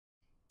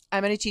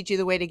I'm going to teach you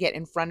the way to get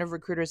in front of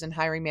recruiters and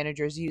hiring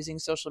managers using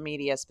social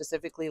media,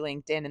 specifically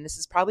LinkedIn. And this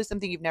is probably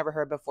something you've never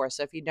heard before.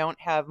 So if you don't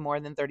have more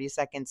than 30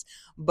 seconds,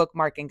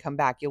 bookmark and come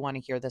back. You'll want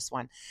to hear this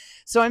one.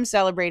 So I'm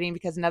celebrating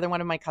because another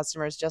one of my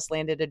customers just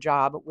landed a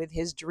job with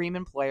his dream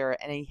employer.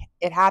 And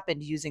it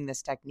happened using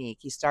this technique.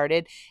 He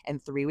started, and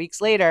 3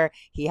 weeks later,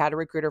 he had a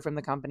recruiter from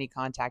the company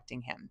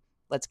contacting him.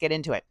 Let's get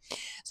into it.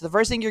 So the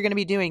first thing you're going to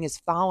be doing is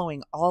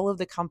following all of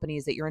the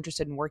companies that you're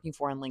interested in working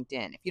for on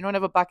LinkedIn. If you don't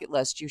have a bucket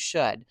list, you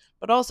should.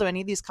 But also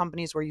any of these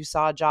companies where you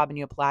saw a job and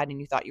you applied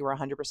and you thought you were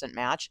 100%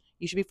 match,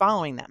 you should be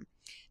following them.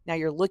 Now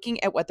you're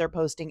looking at what they're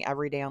posting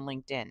every day on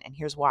LinkedIn. And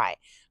here's why.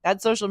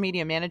 That social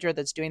media manager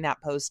that's doing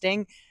that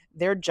posting,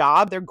 their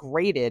job, they're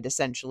graded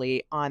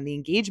essentially on the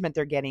engagement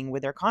they're getting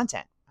with their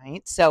content.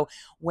 Right. So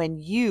when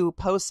you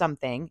post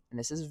something, and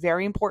this is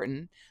very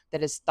important,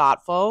 that is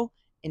thoughtful,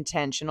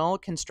 intentional,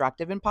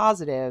 constructive, and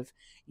positive,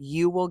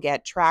 you will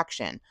get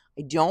traction.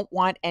 I don't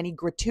want any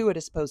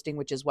gratuitous posting,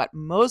 which is what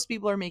most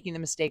people are making the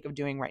mistake of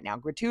doing right now.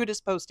 Gratuitous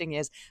posting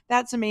is,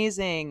 that's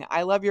amazing,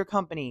 I love your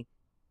company.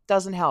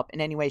 Doesn't help in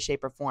any way,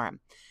 shape, or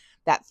form.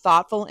 That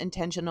thoughtful,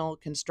 intentional,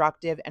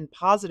 constructive, and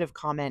positive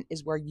comment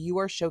is where you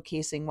are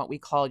showcasing what we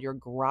call your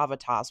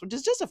gravitas, which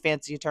is just a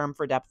fancy term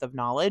for depth of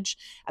knowledge.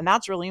 And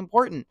that's really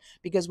important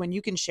because when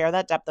you can share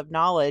that depth of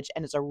knowledge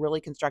and it's a really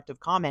constructive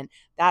comment,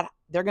 that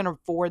they're going to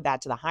forward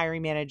that to the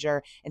hiring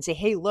manager and say,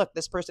 hey, look,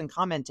 this person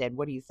commented.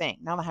 What do you think?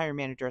 Now the hiring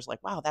manager is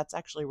like, wow, that's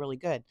actually really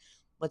good.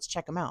 Let's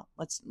check them out.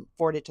 Let's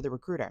forward it to the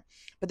recruiter.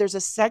 But there's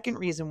a second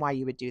reason why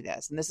you would do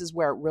this. And this is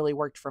where it really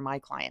worked for my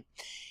client.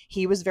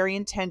 He was very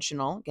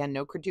intentional. Again,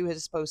 no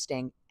gratuitous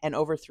posting. And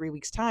over 3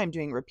 weeks' time,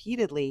 doing it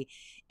repeatedly,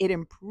 it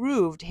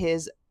improved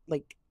his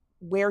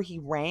where he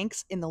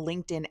ranks in the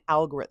LinkedIn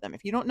algorithm.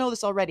 If you don't know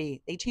this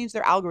already, they changed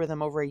their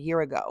algorithm over a year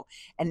ago.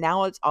 And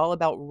now it's all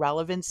about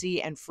relevancy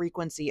and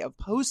frequency of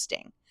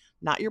posting,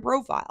 not your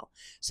profile.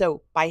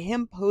 So by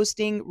him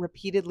posting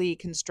repeatedly,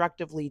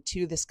 constructively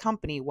to this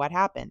company, what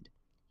happened?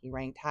 He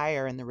ranked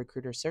higher in the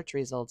recruiter search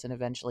results and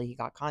eventually he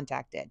got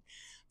contacted.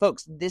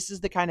 Folks, this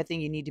is the kind of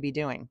thing you need to be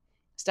doing.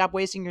 Stop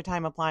wasting your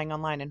time applying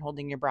online and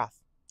holding your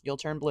breath. You'll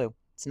turn blue.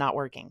 It's not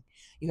working.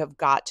 You have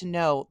got to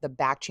know the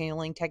back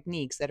channeling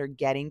techniques that are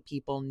getting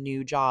people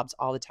new jobs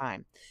all the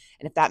time.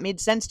 And if that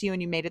made sense to you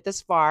and you made it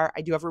this far,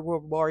 I do have a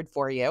reward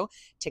for you.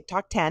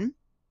 TikTok 10.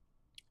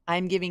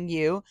 I'm giving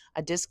you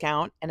a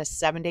discount and a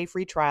 7-day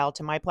free trial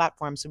to my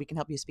platform so we can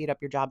help you speed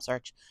up your job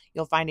search.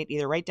 You'll find it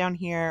either right down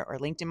here or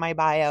linked in my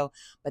bio,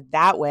 but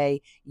that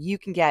way you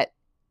can get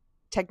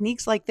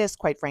techniques like this,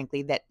 quite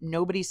frankly, that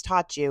nobody's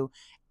taught you,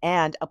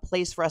 and a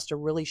place for us to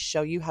really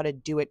show you how to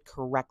do it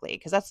correctly.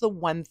 Because that's the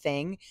one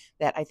thing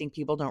that I think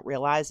people don't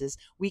realize is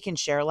we can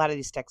share a lot of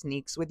these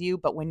techniques with you,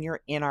 but when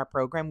you're in our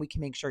program, we can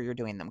make sure you're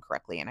doing them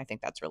correctly. And I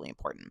think that's really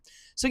important.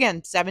 So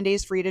again, 7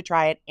 days free to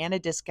try it and a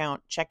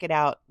discount. Check it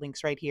out.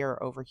 Links right here,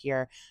 over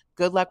here.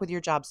 Good luck with your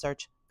job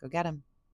search. Go get them.